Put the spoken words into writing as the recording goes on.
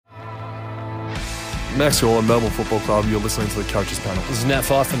Max Orland, Melbourne Football Club. You're listening to the Coaches Panel. This is Nat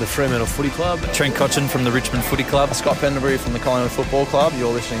Fyfe from the Fremantle Footy Club. Trent Cotchin from the Richmond Footy Club. Scott Pendlebury from the Collingwood Football Club.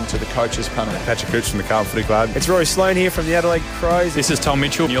 You're listening to the Coaches Panel. Patrick Cooch from the Carlton Footy Club. It's Roy Sloane here from the Adelaide Crows. This is Tom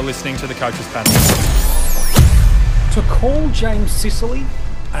Mitchell. You're listening to the Coaches Panel. To call James Sicily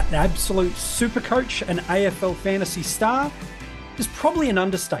an absolute super coach and AFL fantasy star is probably an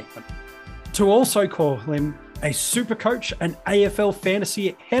understatement. To also call him a super coach and AFL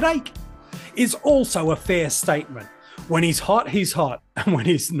fantasy headache is also a fair statement. When he's hot, and when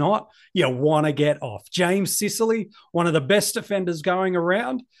he's not, you want to get off. James Sicily, one of the best defenders going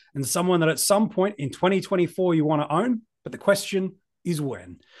around, and someone that at some point in 2024 you want to own, but the question is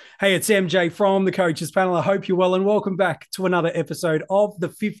when. Hey, it's MJ from the Coaches Panel. I hope you're well and welcome back to another episode of the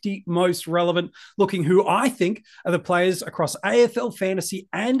 50 Most Relevant, looking who I think are the players across AFL Fantasy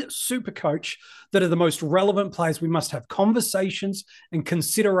and Supercoach that are the most relevant players we must have conversations and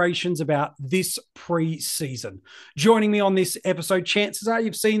considerations about this pre-season. Joining me on this episode, chances are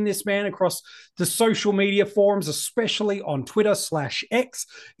you've seen this man across the social media forums, especially on Twitter/X.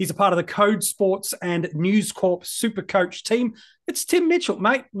 He's a part of the Code Sports and News Corp Supercoach team. It's Tim Mitchell,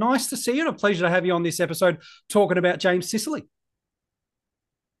 mate. Nice to see you and a pleasure to have you on this episode talking about James Sicily.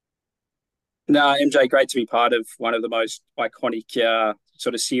 No, MJ, great to be part of one of the most iconic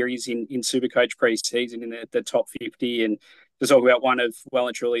sort of series in Supercoach pre-season in the top 50, and to talk about one of well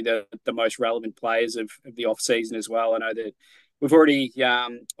and truly the most relevant players of the off-season as well. I know that we've already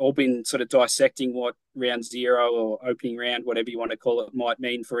all been sort of dissecting what round zero or opening round, whatever you want to call it, might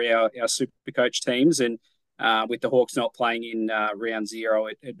mean for our Supercoach teams, and with the Hawks not playing in round zero,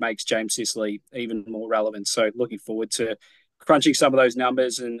 it makes James Sicily even more relevant. So looking forward to crunching some of those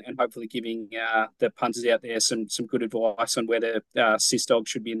numbers and hopefully giving the punters out there some good advice on whether Sis Dogs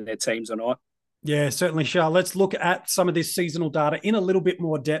should be in their teams or not. Yeah, certainly, Shah. Let's look at some of this seasonal data in a little bit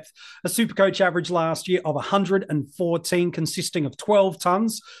more depth. A Supercoach average last year of 114, consisting of 12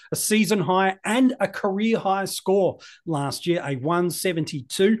 tons, a season high and a career high score last year, a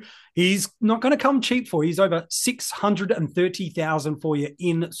 172. He's not going to come cheap for you. He's over 630,000 for you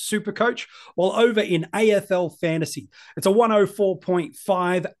in Supercoach, while over in AFL Fantasy, it's a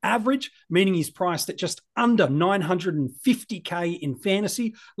 104.5 average, meaning he's priced at just under 950K in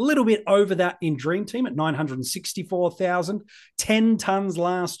Fantasy, a little bit over that in Dream Team at 964,000, 10 tons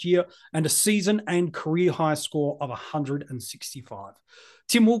last year, and a season and career high score of 165.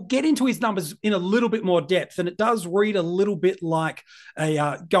 Tim, we'll get into his numbers in a little bit more depth, and it does read a little bit like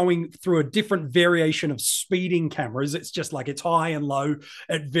going through a different variation of speeding cameras. It's just like it's high and low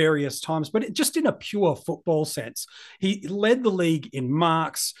at various times, but just in a pure football sense. He led the league in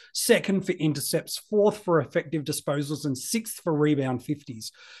marks, second for intercepts, fourth for effective disposals, and sixth for rebound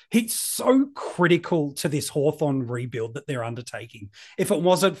 50s. He's so critical to this Hawthorn rebuild that they're undertaking. If it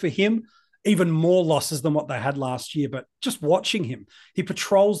wasn't for him, even more losses than what they had last year. But just watching him, he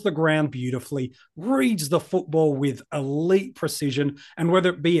patrols the ground beautifully, reads the football with elite precision, and whether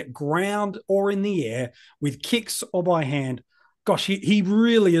it be at ground or in the air, with kicks or by hand, gosh, he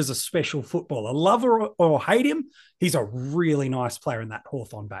really is a special footballer. Love or hate him, he's a really nice player in that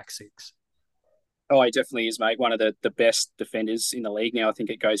Hawthorn back six. Oh, he definitely is, mate. One of the best defenders in the league now. I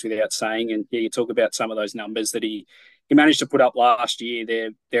think it goes without saying. And yeah, you talk about some of those numbers that he managed to put up last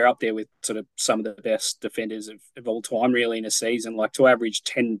year. They're up there with sort of some of the best defenders of all time, really, in a season. Like to average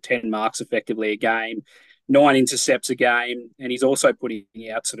 10 marks effectively a game, 9 intercepts a game, and he's also putting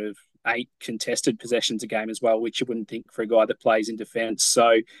out sort of 8 contested possessions a game as well, which you wouldn't think for a guy that plays in defence.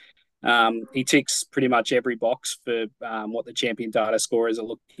 So he ticks pretty much every box for what the champion data scorers are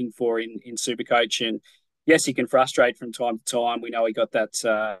looking for in Supercoach. And yes, he can frustrate from time to time. We know he got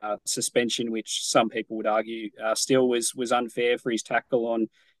that suspension, which some people would argue still was unfair for his tackle on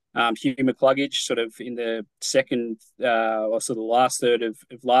Hugh McCluggage, sort of in the second or sort of the last third of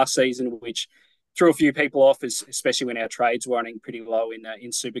last season, which threw a few people off, especially when our trades were running pretty low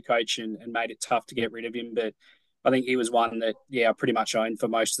in Supercoach and made it tough to get rid of him. But I think he was one that, I pretty much owned for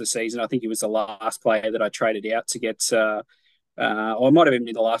most of the season. I think he was the last player that I traded out to get, or it might have even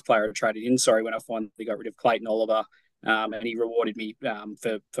been the last player I traded in, when I finally got rid of Clayton Oliver. And he rewarded me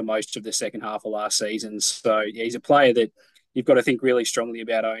for most of the second half of last season. So, yeah, he's a player that you've got to think really strongly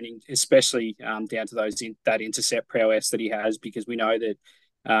about owning, especially down to that intercept prowess that he has, because we know that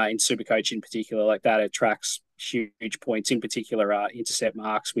in Supercoach in particular, like that attracts huge points, in particular intercept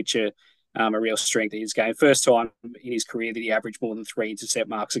marks, which are a real strength of his game. First time in his career that he averaged more than 3 intercept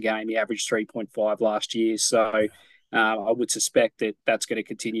marks a game. He averaged 3.5 last year. So I would suspect that that's going to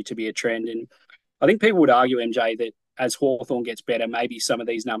continue to be a trend. And I think people would argue, MJ, that as Hawthorn gets better, maybe some of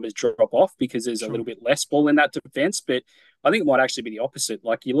these numbers drop off because there's a little bit less ball in that defence. But I think it might actually be the opposite.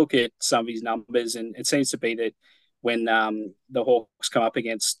 Like you look at some of his numbers, and it seems to be that when the Hawks come up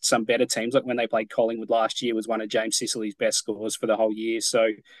against some better teams, like when they played Collingwood last year, was one of James Sicily's best scores for the whole year. So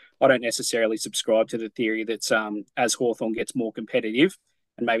I don't necessarily subscribe to the theory that as Hawthorn gets more competitive,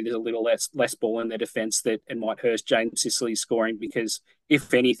 and maybe there's a little less ball in their defence, that it might hurt James Sicily's scoring, because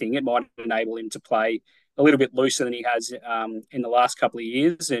if anything, it might enable him to play a little bit looser than he has in the last couple of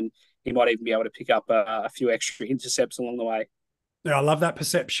years, and he might even be able to pick up a few extra intercepts along the way. Yeah, I love that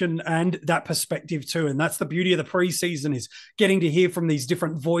perception and that perspective too. And that's the beauty of the preseason, is getting to hear from these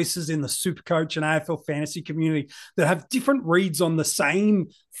different voices in the Supercoach and AFL fantasy community that have different reads on the same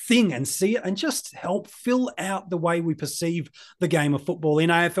thing, and see it and just help fill out the way we perceive the game of football. In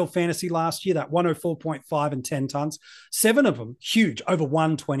AFL fantasy last year, that 104.5 and 10 tons, 7 of them huge, over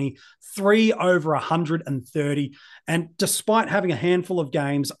 120, 3 over 130. And despite having a handful of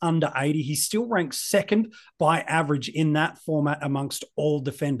games under 80, he still ranks second by average in that format amongst all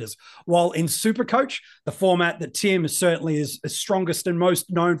defenders. While in Supercoach, the format that Tim certainly is strongest and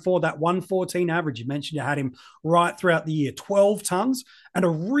most known for, that 114 average, you mentioned you had him right throughout the year, 12 tons, and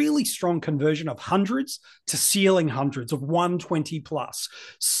a really strong conversion of hundreds to ceiling hundreds of 120 plus,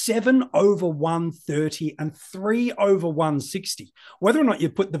 7 over 130 and 3 over 160. Whether or not you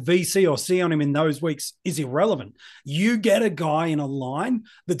put the VC or C on him in those weeks is irrelevant. You get a guy in a line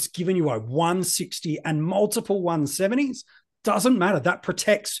that's given you a 160 and multiple 170s. Doesn't matter. That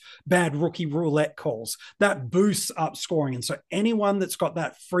protects bad rookie roulette calls. That boosts up scoring. And so anyone that's got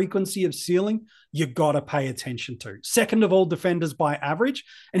that frequency of ceiling, you got to pay attention to. Second of all defenders by average.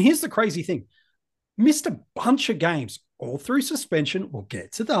 And here's the crazy thing. Missed a bunch of games all through suspension. We'll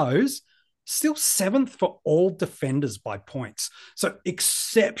get to those. Still 7th for all defenders by points. So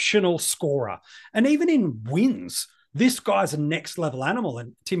exceptional scorer. And even in wins, this guy's a next level animal.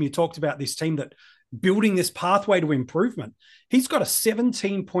 And Tim, you talked about this team that building this pathway to improvement. He's got a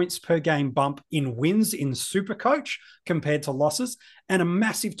 17 points per game bump in wins in Supercoach compared to losses, and a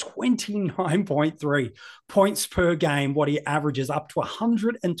massive 29.3 points per game, what he averages up to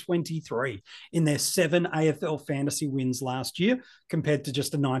 123 in their 7 AFL fantasy wins last year, compared to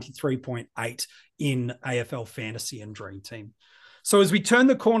just a 93.8 in AFL fantasy and Dream Team. So as we turn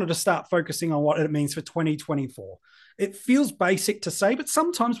the corner to start focusing on what it means for 2024, it feels basic to say, but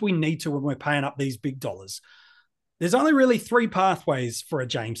sometimes we need to when we're paying up these big dollars. There's only really 3 pathways for a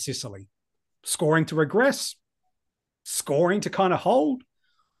James Sicily: scoring to regress, scoring to kind of hold,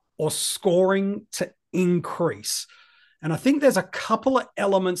 or scoring to increase. And I think there's a couple of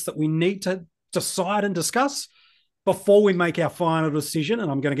elements that we need to decide and discuss before we make our final decision. And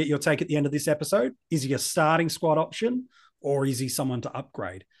I'm going to get your take at the end of this episode. Is he a starting squad option, or is he someone to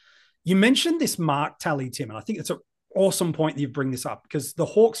upgrade? You mentioned this mark tally, Tim, and I think it's an awesome point that you bring this up, because the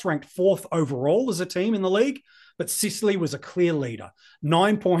Hawks ranked 4th overall as a team in the league, but Sicily was a clear leader,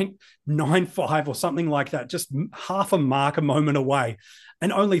 9.95 or something like that, just half a mark a moment away.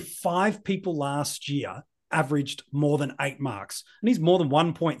 And only 5 people last year averaged more than 8 marks. And he's more than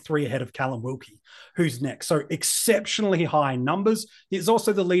 1.3 ahead of Callum Wilkie, who's next. So exceptionally high numbers. He's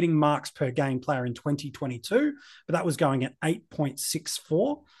also the leading marks per game player in 2022, but that was going at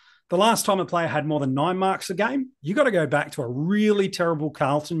 8.64. The last time a player had more than 9 marks a game, you got to go back to a really terrible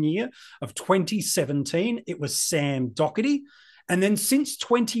Carlton year of 2017. It was Sam Doherty. And then since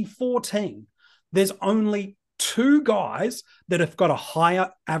 2014, there's only 2 guys that have got a higher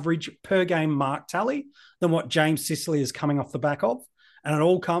average per game mark tally than what James Sicily is coming off the back of. And it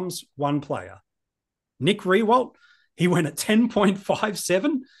all comes one player. Nick Riewoldt, he went at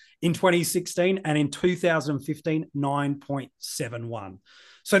 10.57 in 2016, and in 2015, 9.71.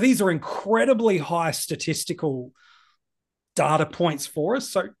 So these are incredibly high statistical data points for us.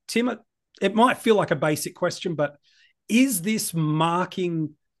 So, Tim, it might feel like a basic question, but is this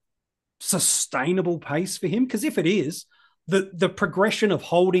marking sustainable pace for him? Because if it is, the progression of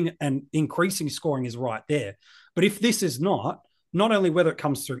holding and increasing scoring is right there. But if this is not only whether it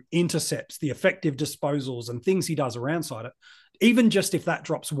comes through intercepts, the effective disposals and things he does around side it, even just if that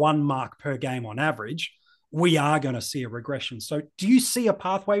drops 1 mark per game on average, we are going to see a regression. So do you see a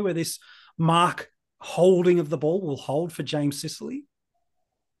pathway where this mark holding of the ball will hold for James Sicily?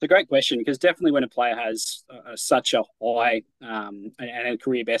 It's a great question, because definitely when a player has such a high and a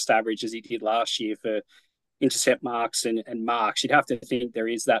career best average as he did last year for intercept marks and marks, you'd have to think there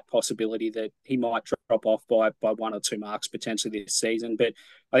is that possibility that he might drop off by 1 or 2 marks potentially this season. But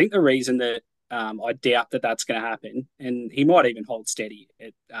I think the reason that I doubt that that's going to happen, and he might even hold steady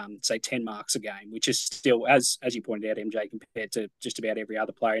at, say, 10 marks a game, which is still, as you pointed out, MJ, compared to just about every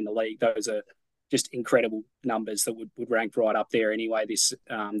other player in the league, those are just incredible numbers that would rank right up there anyway this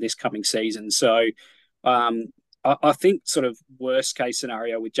coming season. So I think sort of worst case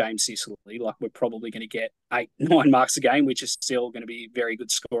scenario with James Sicily, like we're probably going to get 8, 9 marks a game, which is still going to be very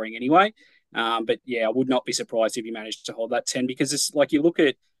good scoring anyway. But yeah, I would not be surprised if he managed to hold that 10 because it's like you look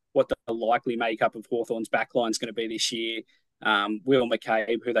at what the likely makeup of Hawthorn's backline is going to be this year. Will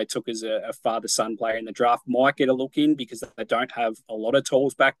McCabe, who they took as a father-son player in the draft, might get a look in because they don't have a lot of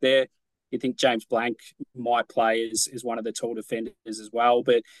tools back there. You think James Blank might play as one of the tall defenders as well,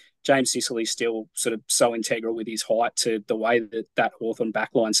 but James Sicily is still sort of so integral with his height to the way that Hawthorn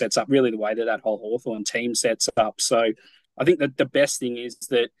backline sets up, really the way that whole Hawthorn team sets up. So I think that the best thing is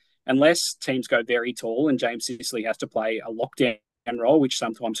that unless teams go very tall and James Sicily has to play a lockdown role, which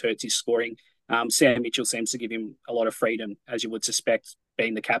sometimes hurts his scoring, Sam Mitchell seems to give him a lot of freedom, as you would suspect,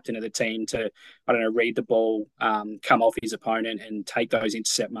 being the captain of the team to, I don't know, read the ball, come off his opponent and take those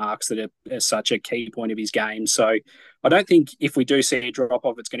intercept marks that are such a key point of his game. So I don't think if we do see a drop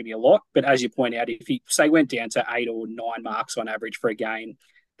off, it's going to be a lot. But as you point out, if he, say, went down to 8 or 9 marks on average for a game,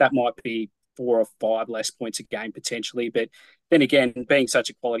 that might be 4 or 5 less points a game potentially. But then again, being such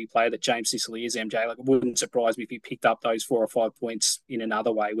a quality player that James Sicily is, MJ, like it wouldn't surprise me if he picked up those 4 or 5 points in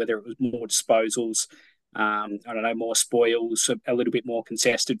another way, whether it was more disposals, I don't know, more spoils, a little bit more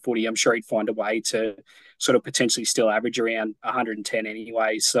contested footy. I'm sure he'd find a way to sort of potentially still average around 110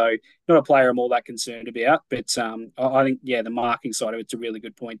 anyway. So not a player I'm all that concerned about. But I think, yeah, the marking side of it's a really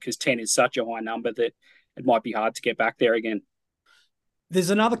good point because 10 is such a high number that it might be hard to get back there again. There's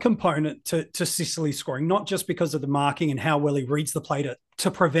another component to Sicily scoring, not just because of the marking and how well he reads the play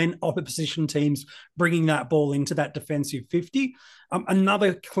to prevent opposition teams bringing that ball into that defensive 50.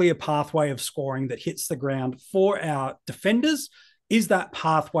 Another clear pathway of scoring that hits the ground for our defenders is that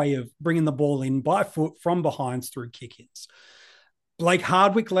pathway of bringing the ball in by foot from behinds through kick-ins. Blake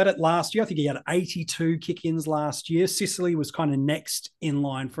Hardwick led it last year. I think he had 82 kick-ins last year. Sicily was kind of next in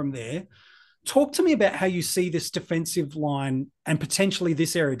line from there. Talk to me about how you see this defensive line and potentially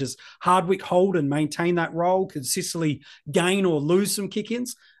this area. Does Hardwick hold and maintain that role? Could Sicily gain or lose some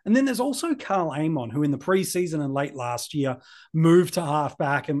kick-ins? And then there's also Carl Amon, who in the preseason and late last year moved to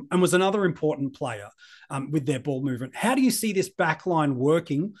halfback and was another important player with their ball movement. How do you see this back line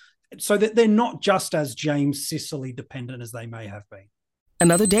working so that they're not just as James Sicily dependent as they may have been?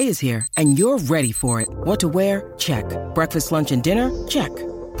 Another day is here and you're ready for it. What to wear? Check. Breakfast, lunch, and dinner? Check.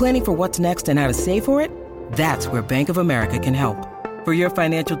 Planning for what's next and how to save for it? That's where Bank of America can help. For your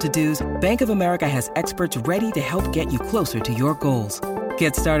financial to-dos, Bank of America has experts ready to help get you closer to your goals.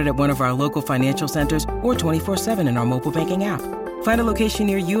 Get started at one of our local financial centers or 24/7 in our mobile banking app. Find a location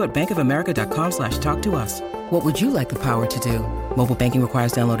near you at bankofamerica.com/talktous. What would you like the power to do? Mobile banking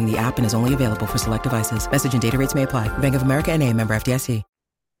requires downloading the app and is only available for select devices. Message and data rates may apply. Bank of America N.A., member FDIC.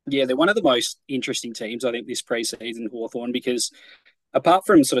 Yeah, they're one of the most interesting teams, I think, this preseason, Hawthorn, because apart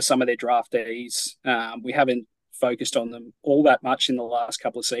from sort of some of their draftees, we haven't focused on them all that much in the last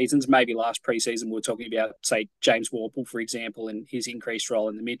couple of seasons. Maybe last preseason we were talking about, say, James Warple, for example, and his increased role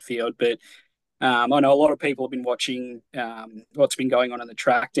in the midfield. But I know a lot of people have been watching what's been going on the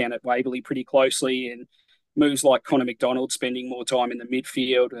track down at Waverley pretty closely, and moves like Connor McDonald spending more time in the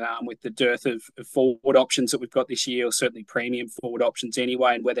midfield with the dearth of forward options that we've got this year, or certainly premium forward options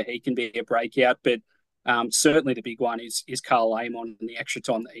anyway, and whether he can be a breakout. But certainly the big one is Carl Amon and the extra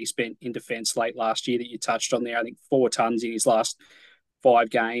time that he spent in defence late last year that you touched on there. I think 4 tons in his last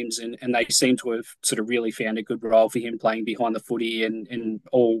 5 games, and they seem to have sort of really found a good role for him playing behind the footy. And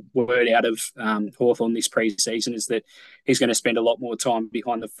all word out of Hawthorn this pre-season is that he's going to spend a lot more time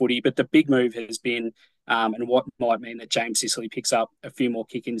behind the footy. But the big move has been, and what might mean that James Sicily picks up a few more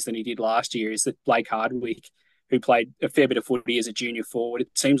kick-ins than he did last year, is that Blake Hardwick, who played a fair bit of footy as a junior forward, it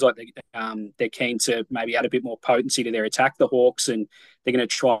seems like they're keen to maybe add a bit more potency to their attack, the Hawks, and they're going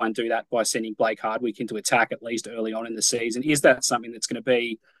to try and do that by sending Blake Hardwick into attack at least early on in the season. Is that something that's going to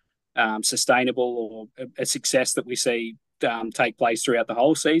be sustainable or a success that we see take place throughout the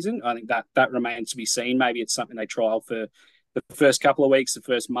whole season? I think that remains to be seen. Maybe it's something they trial for the first couple of weeks, the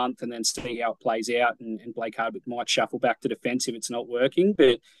first month, and then see how it plays out, and Blake Hardwick might shuffle back to defence if it's not working.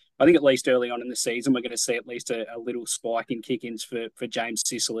 But I think at least early on in the season, we're going to see at least a little spike in kick-ins for James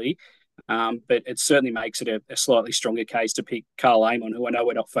Sicily. But it certainly makes it a slightly stronger case to pick Carl Amon, who I know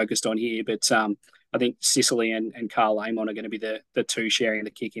we're not focused on here, but I think Sicily and Carl Amon are going to be the two sharing the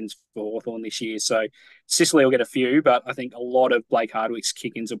kick-ins for Hawthorn this year. So Sicily will get a few, but I think a lot of Blake Hardwick's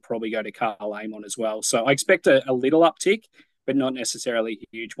kick-ins will probably go to Carl Amon as well. So I expect a little uptick, but not necessarily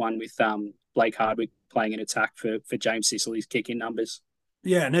a huge one, with Blake Hardwick playing in attack for James Sicily's kick-in numbers.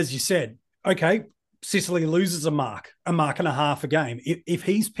 Yeah, and as you said, okay, Sicily loses a mark and a half a game. If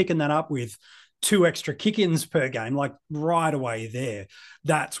he's picking that up with 2 extra kick-ins per game, like right away there,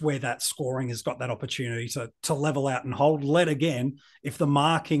 that's where that scoring has got that opportunity to level out and hold. Let again, if the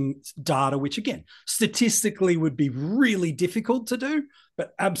marking data, which again, statistically would be really difficult to do,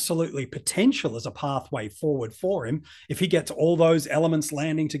 but absolutely potential as a pathway forward for him, if he gets all those elements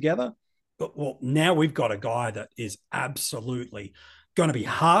landing together, well, now we've got a guy that is absolutely going to be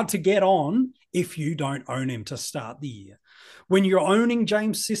hard to get on if you don't own him to start the year. When you're owning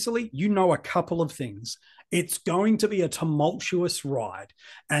James Sicily, you know a couple of things. It's going to be a tumultuous ride.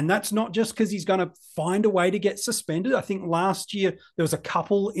 And that's not just because he's going to find a way to get suspended. I think last year there was a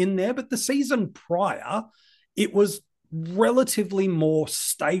couple in there, but the season prior, it was relatively more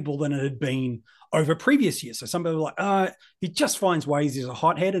stable than it had been over previous years. So some people are like, he just finds ways. He's a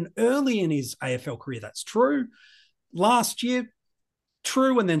hothead. And early in his AFL career, that's true. Last year,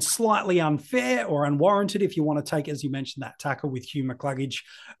 true, and then slightly unfair or unwarranted if you want to take, as you mentioned, that tackle with Hugh McCluggage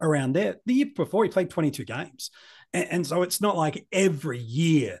around there. The year before, he played 22 games. And so it's not like every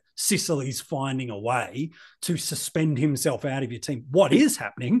year Sicily's finding a way to suspend himself out of your team. What is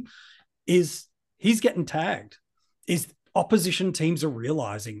happening is he's getting tagged. Is opposition teams are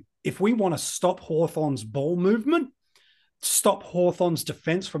realizing if we want to stop Hawthorn's ball movement, stop Hawthorn's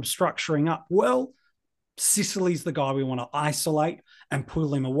defense from structuring up well, Sicily's the guy we want to isolate and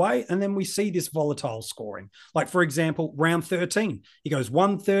pull him away. And then we see this volatile scoring. Like, for example, round 13, he goes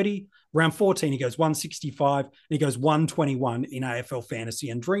 130. Round 14, he goes 165. And he goes 121 in AFL Fantasy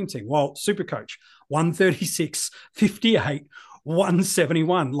and Dream Team. Well, Supercoach, 136, 58,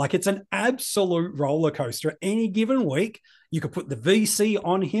 171. Like, it's an absolute roller coaster. Any given week, you could put the VC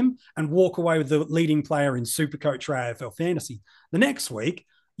on him and walk away with the leading player in Supercoach or AFL Fantasy. The next week,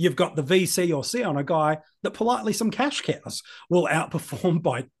 you've got the VC or C on a guy that politely some cash cows will outperform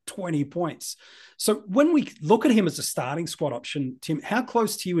by 20 points. So when we look at him as a starting squad option, Tim, how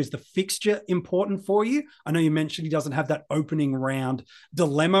close to you is the fixture important for you? I know you mentioned he doesn't have that opening round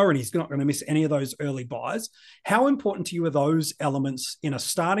dilemma and he's not going to miss any of those early buys. How important to you are those elements in a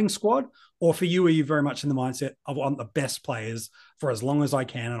starting squad? Or for you, are you very much in the mindset, I want the best players for as long as I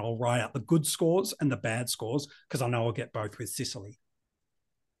can and I'll write out the good scores and the bad scores because I know I'll get both with Sicily?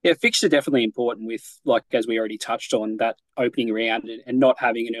 Yeah, fixture definitely important with, like, as we already touched on, that opening round and not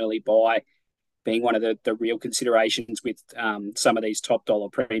having an early buy being one of the real considerations with some of these top dollar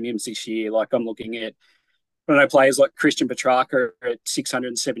premiums this year. Like, I'm looking at, I don't know, players like Christian Petrarca at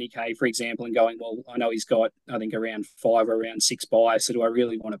 670K, for example, and going, well, I know he's got, I think, around 5 or around 6 buys. So do I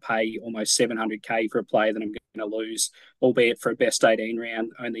really want to pay almost 700K for a player that I'm going to lose, albeit for a best 18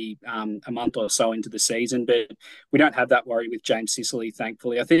 round, only a month or so into the season? But we don't have that worry with James Sicily,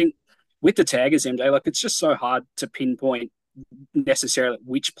 thankfully. I think with the taggers, MJ, like, it's just so hard to pinpoint necessarily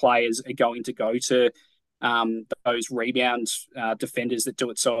which players are going to go to those rebound defenders that do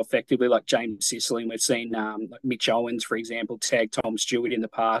it so effectively, like James Sicily. And we've seen like Mitch Owens, for example, tag Tom Stewart in the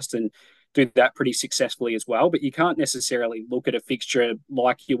past and do that pretty successfully as well. But you can't necessarily look at a fixture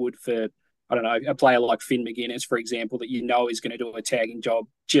like you would for, I don't know, a player like Finn McGuinness, for example, that you know is going to do a tagging job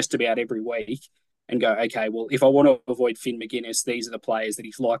just about every week and go, okay, well, if I want to avoid Finn McGuinness, these are the players that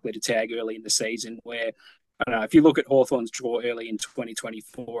he's likely to tag early in the season. Where, I don't know, if you look at Hawthorn's draw early in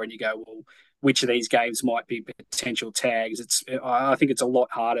 2024 and you go, well, which of these games might be potential tags? I think it's a lot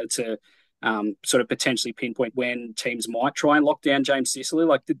harder to sort of potentially pinpoint when teams might try and lock down James Sicily.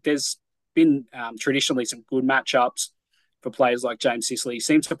 Like, there's been traditionally some good matchups for players like James Sicily. He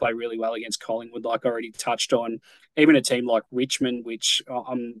seems to play really well against Collingwood, like I already touched on. Even a team like Richmond, which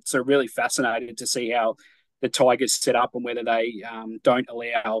I'm sort of really fascinated to see how the Tigers set up and whether they don't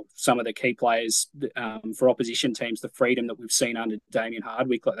allow some of the key players for opposition teams the freedom that we've seen under Damien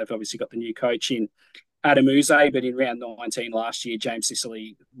Hardwick. Like, they've obviously got the new coach in Adam Uze, but in round 19 last year, James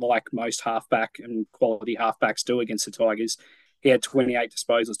Sicily, like most halfback and quality halfbacks do against the Tigers, he had 28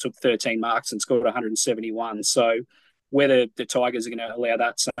 disposals, took 13 marks and scored 171. So whether the Tigers are going to allow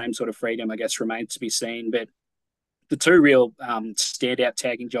that same sort of freedom, I guess, remains to be seen. But the two real standout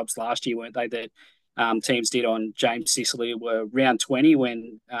tagging jobs last year, weren't they, that teams did on James Sicily were round 20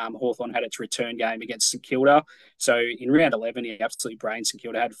 when Hawthorn had its return game against St Kilda. So in round 11, he absolutely brained St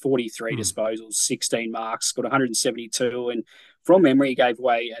Kilda, had 43 disposals, 16 marks, got 172. And from memory, he gave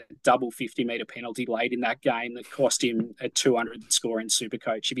away a double 50-metre penalty late in that game that cost him a 200 score in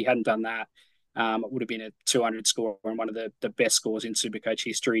Supercoach. If he hadn't done that, it would have been a 200 score and one of the best scores in Supercoach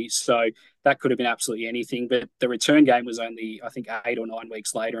history. So that could have been absolutely anything. But the return game was only, I think, 8 or 9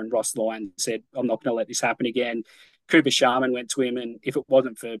 weeks later, and Ross Lyon said, I'm not going to let this happen again. Cooper Sharman went to him, and if it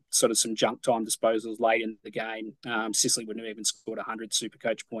wasn't for sort of some junk time disposals late in the game, Sicily wouldn't have even scored 100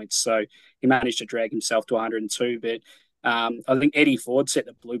 Supercoach points. So he managed to drag himself to 102. But I think Eddie Ford set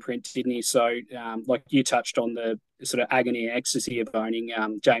the blueprint, didn't he? So, like you touched on the sort of agony and ecstasy of owning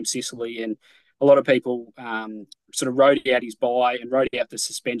James Sicily, and a lot of people sort of rode out his bye and rode out the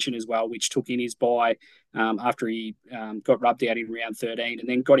suspension as well, which took in his bye after he got rubbed out in round 13, and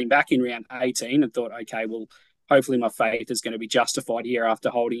then got him back in round 18 and thought, okay, well, hopefully my faith is going to be justified here after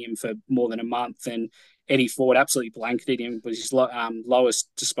holding him for more than a month. And Eddie Ford absolutely blanketed him, was his lowest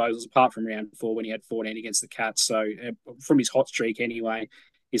disposals apart from round 4 when he had 14 against the Cats. So from his hot streak anyway,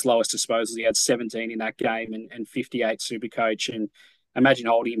 his lowest disposals, he had 17 in that game and 58 Supercoach. And imagine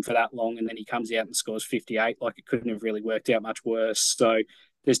holding him for that long and then he comes out and scores 58. Like, it couldn't have really worked out much worse. So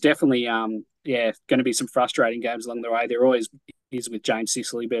there's definitely, going to be some frustrating games along the way. There always is with James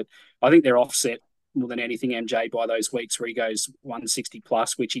Sicily, but I think they're offset more than anything, MJ, by those weeks where he goes 160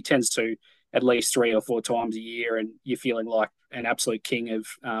 plus, which he tends to at least 3 or 4 times a year, and you're feeling like an absolute king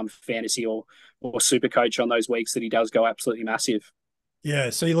of fantasy or super coach on those weeks that he does go absolutely massive.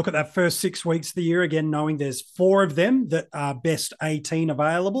 Yeah, so you look at that first 6 weeks of the year, again, knowing there's 4 of them that are best 18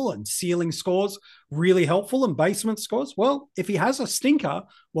 available, and ceiling scores really helpful, and basement scores. Well, if he has a stinker,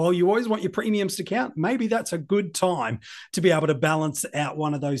 well, you always want your premiums to count. Maybe that's a good time to be able to balance out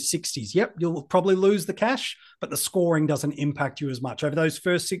one of those 60s. Yep, you'll probably lose the cash, but the scoring doesn't impact you as much. Over those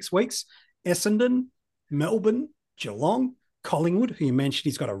first 6 weeks, Essendon, Melbourne, Geelong, Collingwood, who you mentioned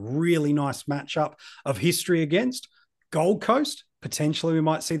he's got a really nice matchup of history against, Gold Coast. Potentially, we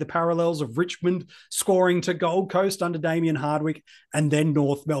might see the parallels of Richmond scoring to Gold Coast under Damien Hardwick, and then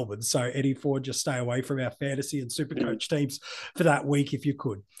North Melbourne. So, Eddie Ford, just stay away from our fantasy and Supercoach teams for that week if you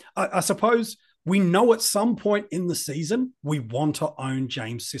could. I suppose we know at some point in the season we want to own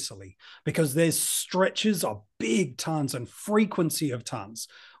James Sicily because there's stretches of big tons and frequency of tons.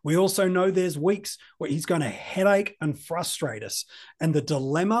 We also know there's weeks where he's going to headache and frustrate us. And the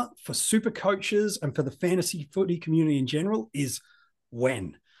dilemma for super coaches and for the fantasy footy community in general is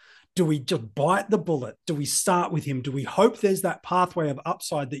when? Do we just bite the bullet? Do we start with him? Do we hope there's that pathway of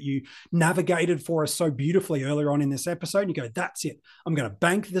upside that you navigated for us so beautifully earlier on in this episode? And you go, that's it. I'm going to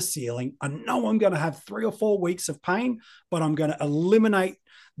bank the ceiling. I know I'm going to have 3 or 4 weeks of pain, but I'm going to eliminate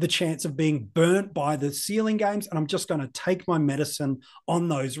the chance of being burnt by the ceiling games. And I'm just going to take my medicine on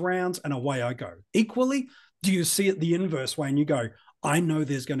those rounds and away I go. Equally, do you see it the inverse way and you go, I know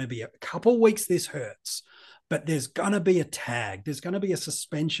there's going to be a couple weeks this hurts, but there's going to be a tag. There's going to be a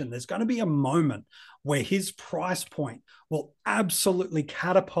suspension. There's going to be a moment where his price point will absolutely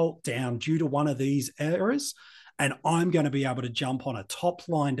catapult down due to one of these errors. And I'm going to be able to jump on a top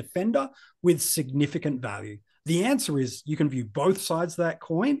line defender with significant value. The answer is you can view both sides of that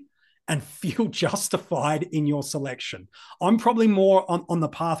coin and feel justified in your selection. I'm probably more on the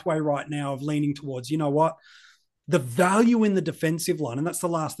pathway right now of leaning towards, you know what, the value in the defensive line. And that's the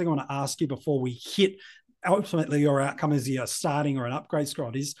last thing I want to ask you before we hit ultimately your outcome as you're starting or an upgrade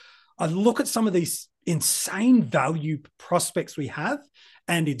squad is I look at some of these insane value prospects we have.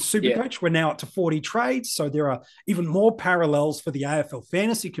 And in Supercoach, we're now up to 40 trades. So there are even more parallels for the AFL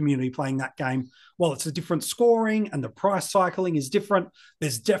fantasy community playing that game. While it's a different scoring and the price cycling is different,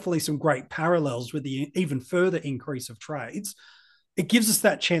 there's definitely some great parallels with the even further increase of trades. It gives us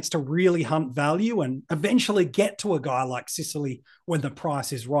that chance to really hunt value and eventually get to a guy like Sicily when the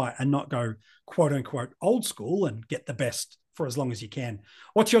price is right and not go quote unquote old school and get the best for as long as you can.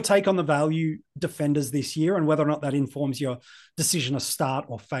 What's your take on the value defenders this year and whether or not that informs your decision to start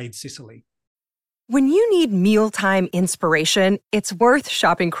or fade Sicily? When you need mealtime inspiration, it's worth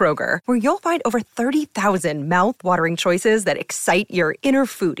shopping Kroger, where you'll find over 30,000 mouth-watering choices that excite your inner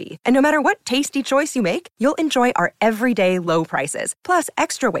foodie. And no matter what tasty choice you make, you'll enjoy our everyday low prices, plus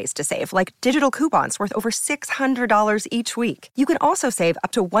extra ways to save, like digital coupons worth over $600 each week. You can also save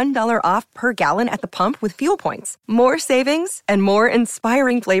up to $1 off per gallon at the pump with fuel points. More savings and more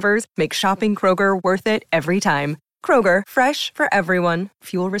inspiring flavors make shopping Kroger worth it every time. Kroger, fresh for everyone.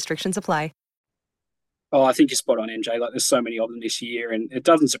 Fuel restrictions apply. Oh, I think you're spot on, MJ. Like, there's so many of them this year, and it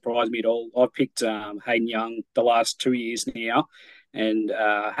doesn't surprise me at all. I've picked Hayden Young the last 2 years now, and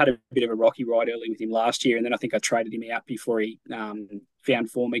had a bit of a rocky ride early with him last year, and then I think I traded him out before he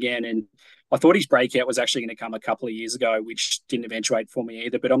found form again. And I thought his breakout was actually going to come a couple of years ago, which didn't eventuate for me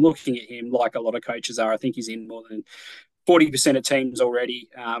either. But I'm looking at him like a lot of coaches are. I think he's in more than 40% of teams already,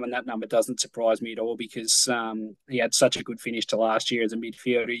 and that number doesn't surprise me at all because he had such a good finish to last year as a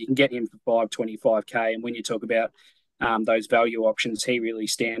midfielder. You can get him for $525K, and when you talk about those value options, he really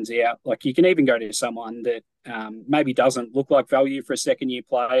stands out. Like, you can even go to someone that maybe doesn't look like value for a second-year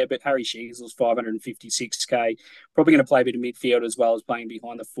player, but Harry Sheasel's $556K, probably going to play a bit of midfield as well as playing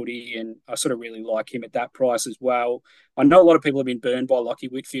behind the footy, and I sort of really like him at that price as well. I know a lot of people have been burned by Lockie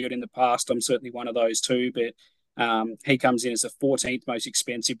Whitfield in the past. I'm certainly one of those too, but He comes in as the 14th most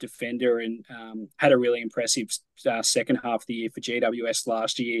expensive defender and had a really impressive second half of the year for GWS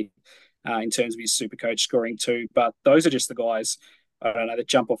last year in terms of his Supercoach scoring too. But those are just the guys, I don't know, that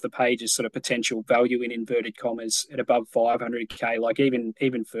jump off the page as sort of potential value in inverted commas at above 500k. Like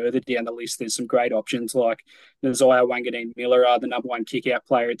even further down the list, there's some great options like Nazaya Wanganeen Miller, the number one kick-out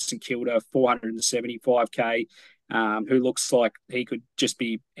player at St Kilda, 475k. Who looks like he could just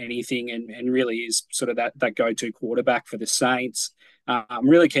be anything and really is sort of that go-to quarterback for the Saints. I'm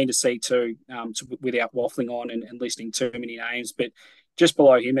really keen to see too, without waffling on and listing too many names, but just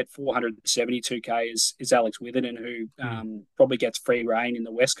below him at 472k is Alex Witherden, who probably gets free reign in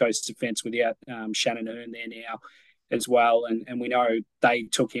the West Coast defence without Shannon Hearn there now as well. And we know they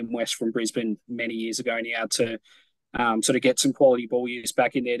took him west from Brisbane many years ago now to sort of get some quality ball use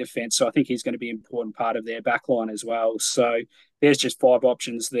back in their defence. So I think he's going to be an important part of their backline as well. So there's just 5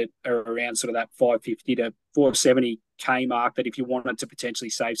 options that are around sort of that 550 to 470k mark that if you wanted to potentially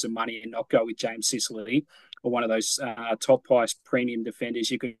save some money and not go with James Sicily or one of those top price premium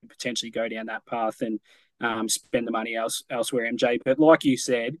defenders, you could potentially go down that path and spend the money elsewhere, MJ. But like you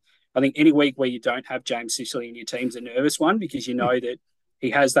said, I think any week where you don't have James Sicily in your team's a nervous one because you know that he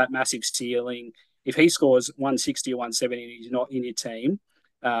has that massive ceiling. If he scores 160 or 170 and he's not in your team,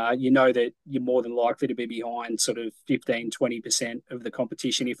 you know that you're more than likely to be behind sort of 15, 20% of the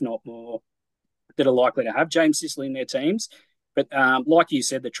competition, if not more, that are likely to have James Sicily in their teams. But like you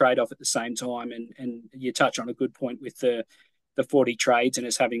said, the trade-off at the same time, and you touch on a good point with the 40 trades and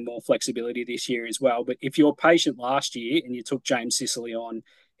us having more flexibility this year as well. But if you're patient last year and you took James Sicily on,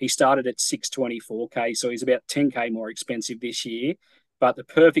 he started at 624k, so he's about 10k more expensive this year. But the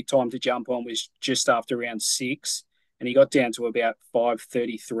perfect time to jump on was just after round 6, and he got down to about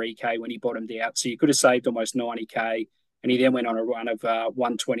 533k when he bottomed out. So you could have saved almost 90k, and he then went on a run of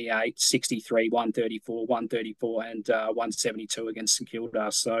 128, 63, 134, 134, and 172 against St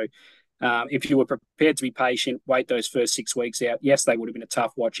Kilda. So if you were prepared to be patient, wait those first 6 weeks out, yes, they would have been a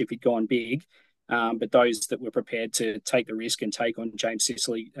tough watch if he'd gone big. But those that were prepared to take the risk and take on James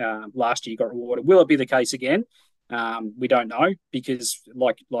Sicily last year got rewarded. Will it be the case again? We don't know because,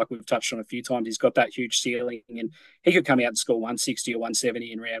 like we've touched on a few times, he's got that huge ceiling, and he could come out and score 160 or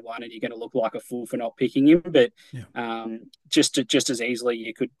 170 in round 1, and you're going to look like a fool for not picking him. But just as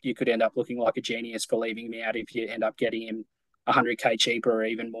easily, you could end up looking like a genius for leaving him out if you end up getting him 100k cheaper or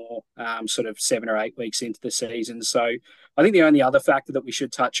even more, sort of 7 or 8 weeks into the season. So I think the only other factor that we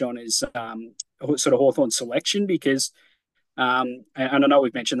should touch on is sort of Hawthorn's selection because. And I know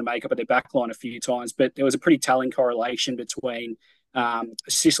we've mentioned the makeup of their backline a few times, but there was a pretty telling correlation between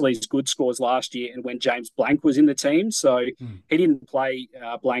Sicily's good scores last year and when James Blank was in the team. So he didn't play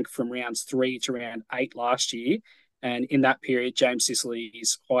Blank from rounds 3 to round 8 last year. And in that period, James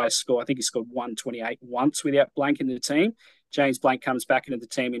Sicily's highest score, I think he scored 128 once without Blank in the team. James Blank comes back into the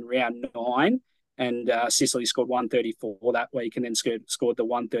team in round 9. And Sicily scored 134 that week and then scored the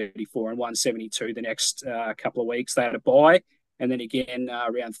 134 and 172 the next couple of weeks. They had a bye. And then again,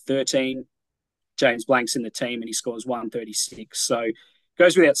 around 13, James Blank's in the team and he scores 136. So it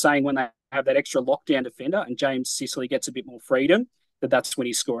goes without saying when they have that extra lockdown defender and James Sicily gets a bit more freedom, that's when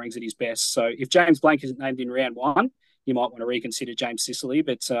his scoring's at his best. So if James Blank isn't named in round 1, you might want to reconsider James Sicily.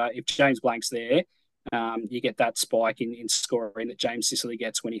 But if James Blank's there, you get that spike in scoring that James Sicily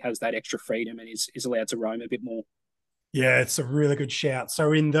gets when he has that extra freedom and is allowed to roam a bit more. Yeah, it's a really good shout.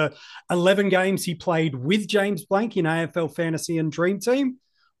 So in the 11 games he played with James Blank in AFL Fantasy and Dream Team,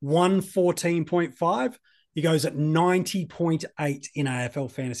 114.5. He goes at 90.8 in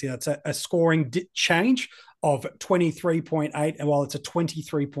AFL Fantasy. That's a scoring change of 23.8, and while it's a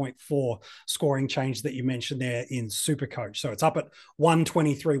 23.4 scoring change that you mentioned there in Supercoach. So it's up at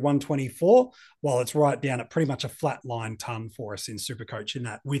 123, 124, while it's right down at pretty much a flat line ton for us in Supercoach in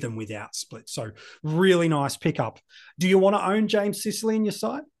that with and without split. So really nice pickup. Do you want to own James Sicily in your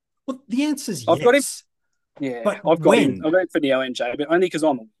side? Well, the answer is yes. I've got him. Yeah, but I've got him. I'm going for the ONJ, but only because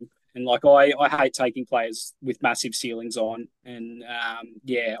I'm a wimp. And like I hate taking players with massive ceilings on. And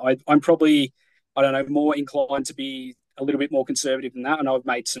I'm probably, I don't know, more inclined to be a little bit more conservative than that. And I've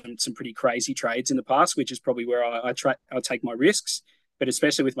made some pretty crazy trades in the past, which is probably where I take my risks. But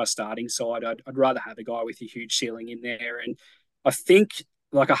especially with my starting side, I'd rather have a guy with a huge ceiling in there. And I think,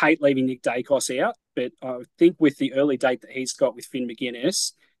 like, I hate leaving Nick Dacos out, but I think with the early date that he's got with Finn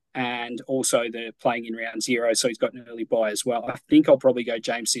McGuinness, and also the playing in round 0, so he's got an early bye as well. I think I'll probably go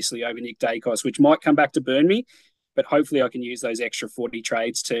James Sicily over Nick Dacos, which might come back to burn me, but hopefully I can use those extra 40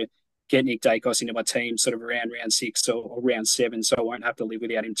 trades to get Nick Dacos into my team sort of around round 6 or round 7, so I won't have to live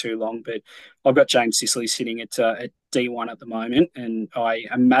without him too long. But I've got James Sicily sitting at D1 at the moment, and I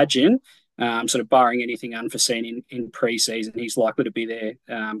imagine sort of barring anything unforeseen in pre-season, he's likely to be there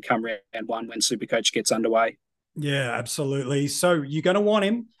come round one when Supercoach gets underway. Yeah, absolutely. So you're going to want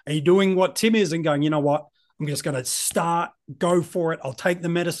him. Are you doing what Tim is and going, you know what? I'm just going to go for it. I'll take the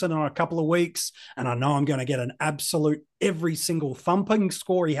medicine in a couple of weeks, and I know I'm going to get an absolute every single thumping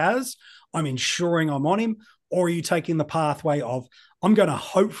score he has. I'm ensuring I'm on him. Or are you taking the pathway of, I'm going to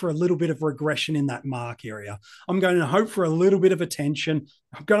hope for a little bit of regression in that mark area. I'm going to hope for a little bit of attention.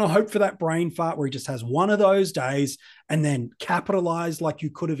 I'm going to hope for that brain fart where he just has one of those days and then capitalize like you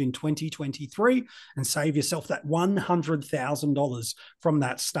could have in 2023 and save yourself that $100,000 from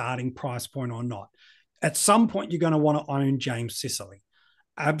that starting price point or not. At some point, you're going to want to own James Sicily.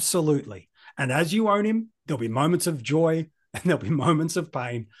 Absolutely. And as you own him, there'll be moments of joy and there'll be moments of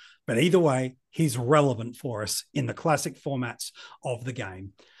pain. But either way, he's relevant for us in the classic formats of the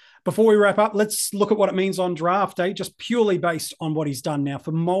game. Before we wrap up, let's look at what it means on draft day, just purely based on what he's done now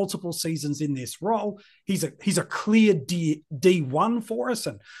for multiple seasons in this role. He's a clear D1 for us.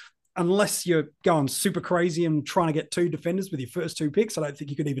 And unless you're going super crazy and trying to get two defenders with your first two picks, I don't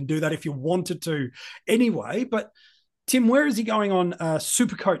think you could even do that if you wanted to anyway. But Tim, where is he going on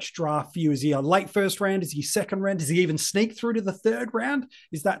Supercoach draft for you? Is he a late first round? Is he second round? Does he even sneak through to the third round?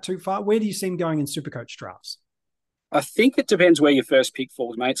 Is that too far? Where do you see him going in Supercoach drafts? I think it depends where your first pick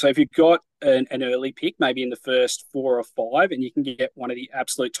falls, mate. So if you've got an early pick, maybe in the first 4 or 5, and you can get one of the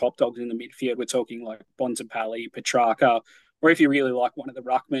absolute top dogs in the midfield, we're talking like Bontempelli, Petrarca, or if you really like one of the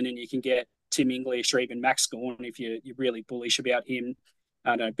ruckmen and you can get Tim English or even Max Gawn, if you're really bullish about him,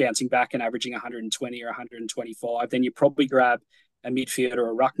 I don't know, bouncing back and averaging 120 or 125, then you probably grab a midfielder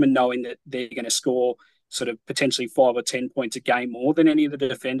or a ruckman knowing that they're going to score sort of potentially 5 or 10 points a game more than any of the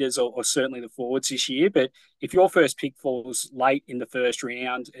defenders or certainly the forwards this year. But if your first pick falls late in the first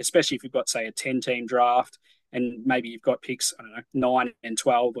round, especially if you've got, say, a 10-team draft and maybe you've got picks, I don't know, 9 and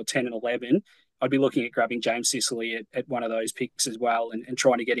 12 or 10 and 11, I'd be looking at grabbing James Sicily at one of those picks as well and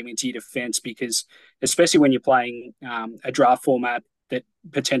trying to get him into your defence because especially when you're playing a draft format that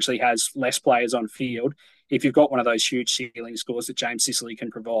potentially has less players on field, if you've got one of those huge ceiling scores that James Sicily can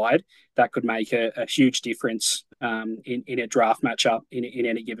provide, that could make a huge difference in a draft matchup in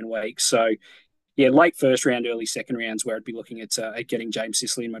any given week. So, yeah, late first round, early second rounds where I'd be looking at getting James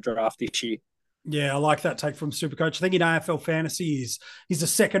Sicily in my draft this year. Yeah, I like that take from Supercoach. I think in AFL fantasy he's a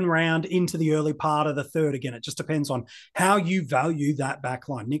second round into the early part of the third. Again, it just depends on how you value that back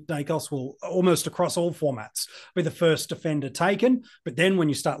line. Nick Dacos will almost across all formats be the first defender taken. But then when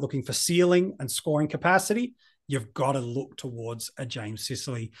you start looking for ceiling and scoring capacity, you've got to look towards a James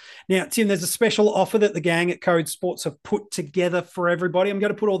Sicily. Now, Tim, there's a special offer that the gang at Code Sports have put together for everybody. I'm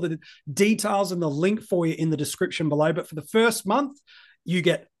going to put all the details and the link for you in the description below. But for the first month, you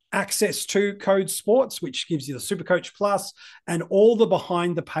get access to Code Sports, which gives you the Supercoach Plus and all the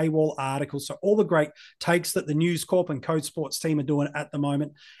behind the paywall articles. So all the great takes that the News Corp and Code Sports team are doing at the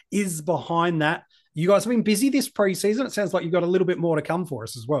moment is behind that. You guys have been busy this preseason. It sounds like you've got a little bit more to come for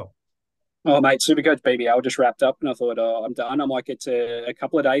us as well. Oh, mate, Supercoach BBL just wrapped up and I thought, I'm done. I might get to a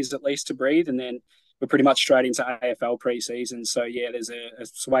couple of days at least to breathe and then we're pretty much straight into AFL preseason. So, yeah, there's a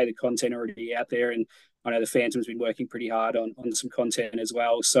swathe of content already out there and I know the Phantom's been working pretty hard on some content as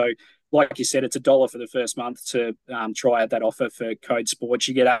well. So, like you said, it's $1 for the first month to try out that offer for Code Sports.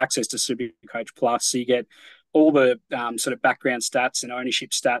 You get access to Supercoach Plus. So you get all the sort of background stats and ownership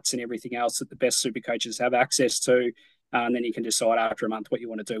stats and everything else that the best super coaches have access to. And then you can decide after a month what you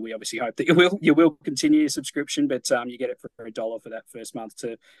want to do. We obviously hope that you will continue your subscription, but you get it for $1 for that first month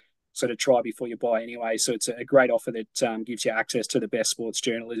to sort of try before you buy anyway. So it's a great offer that gives you access to the best sports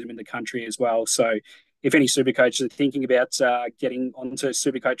journalism in the country as well. So if any super coaches are thinking about getting onto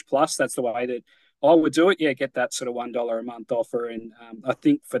Supercoach Plus, that's the way that I would do it. Yeah, get that sort of $1 a month offer. And I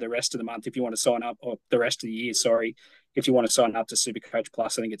think for the rest of the month, if you want to sign up, or the rest of the year, sorry, if you want to sign up to Supercoach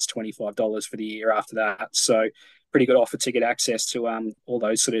Plus, I think it's $25 for the year after that. So pretty good offer to get access to all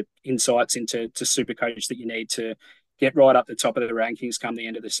those sort of insights into Supercoach that you need to get right up the top of the rankings come the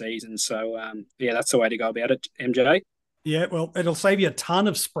end of the season. So, yeah, that's the way to go about it, MJ. Yeah, well, it'll save you a ton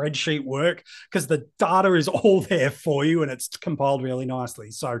of spreadsheet work because the data is all there for you and it's compiled really nicely.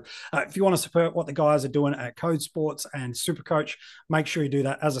 So if you want to support what the guys are doing at Code Sports and Supercoach, make sure you do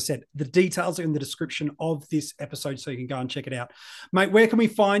that. As I said, the details are in the description of this episode so you can go and check it out. Mate, where can we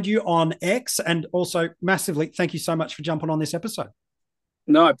find you on X? And also, massively, thank you so much for jumping on this episode.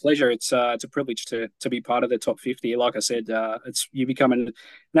 No, pleasure. It's a privilege to be part of the top 50. Like I said, you become an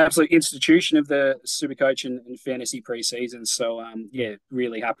absolute institution of the Supercoach and fantasy preseason. So, yeah,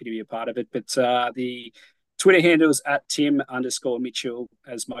 really happy to be a part of it. But the Twitter handle is at Tim_Mitchell,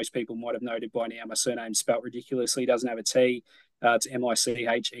 as most people might have noted by now. My surname's spelt ridiculously, doesn't have a T. It's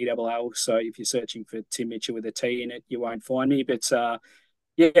Michell. So if you're searching for Tim Mitchell with a T in it, you won't find me. But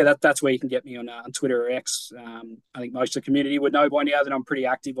that's where you can get me on Twitter or X. I think most of the community would know by now that I'm pretty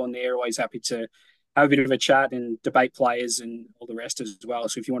active on there. Always happy to have a bit of a chat and debate players and all the rest as well.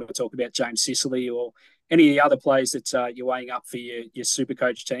 So if you want to talk about James Sicily or any of the other players that you're weighing up for your super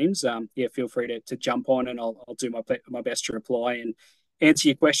coach teams, feel free to jump on, and I'll do my best to reply and answer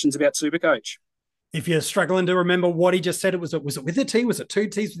your questions about super coach. If you're struggling to remember what he just said, was it with a T? Was it two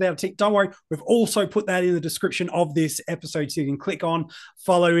T's without a T? Don't worry. We've also put that in the description of this episode, so you can click on,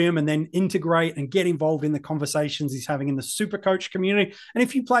 follow him, and then integrate and get involved in the conversations he's having in the Supercoach community. And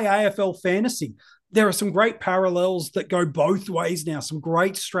if you play AFL fantasy, there are some great parallels that go both ways now, some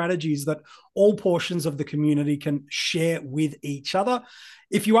great strategies that all portions of the community can share with each other.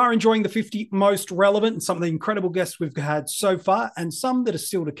 If you are enjoying the 50 most relevant and some of the incredible guests we've had so far and some that are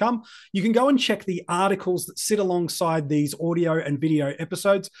still to come, you can go and check the articles that sit alongside these audio and video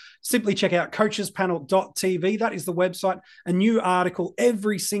episodes. Simply check out coachespanel.tv. That is the website. A new article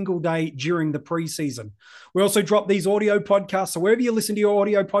every single day during the preseason. We also drop these audio podcasts. So wherever you listen to your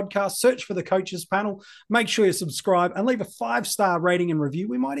audio podcast, search for the Coaches Panel. Make sure you subscribe and leave a 5-star rating and review.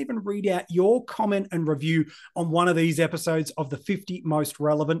 We might even read out your comment and review on one of these episodes of the 50 most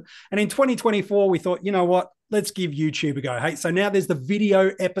relevant. And in 2024, we thought, you know what? Let's give YouTube a go. Hey, so now there's the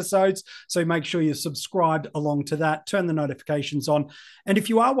video episodes. So make sure you're subscribed along to that. Turn the notifications on. And if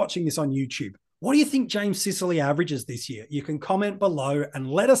you are watching this on YouTube, what do you think James Sicily averages this year? You can comment below and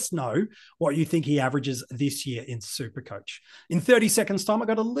let us know what you think he averages this year in Supercoach. In 30 seconds time, I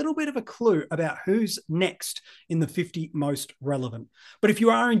got a little bit of a clue about who's next in the 50 most relevant. But if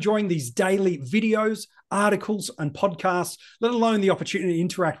you are enjoying these daily videos, articles, and podcasts, let alone the opportunity to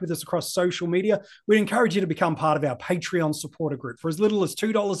interact with us across social media, we'd encourage you to become part of our Patreon supporter group. For as little as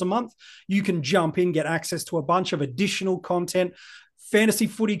 $2 a month, you can jump in, get access to a bunch of additional content, fantasy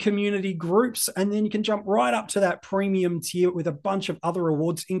footy community groups, and then you can jump right up to that premium tier with a bunch of other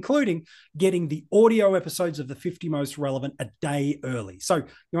rewards, including getting the audio episodes of the 50 most relevant a day early. So you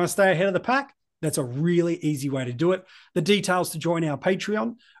want to stay ahead of the pack? That's a really easy way to do it. The details to join our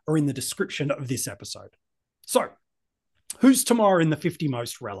Patreon are in the description of this episode. So who's tomorrow in the 50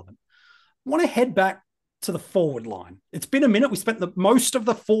 most relevant? I want to head back to the forward line. It's been a minute. We spent the most of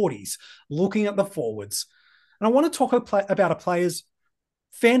the 40s looking at the forwards. And I want to talk about a player's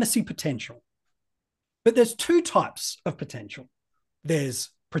fantasy potential. But there's two types of potential. There's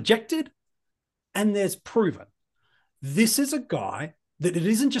projected and there's proven. This is a guy that it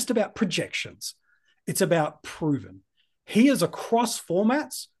isn't just about projections. It's about proven. He is across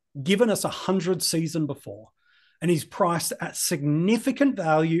formats given us 100 season before, and he's priced at significant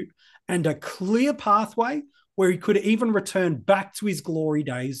value and a clear pathway where he could even return back to his glory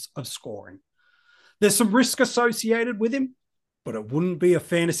days of scoring. There's some risk associated with him, but it wouldn't be a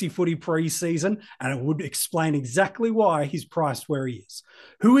fantasy footy preseason, and it would explain exactly why he's priced where he is.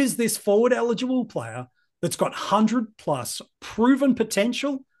 Who is this forward eligible player that's got 100+ proven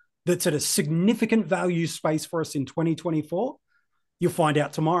potential that's at a significant value space for us in 2024? You'll find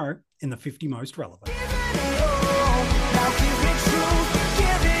out tomorrow in the 50 most relevant.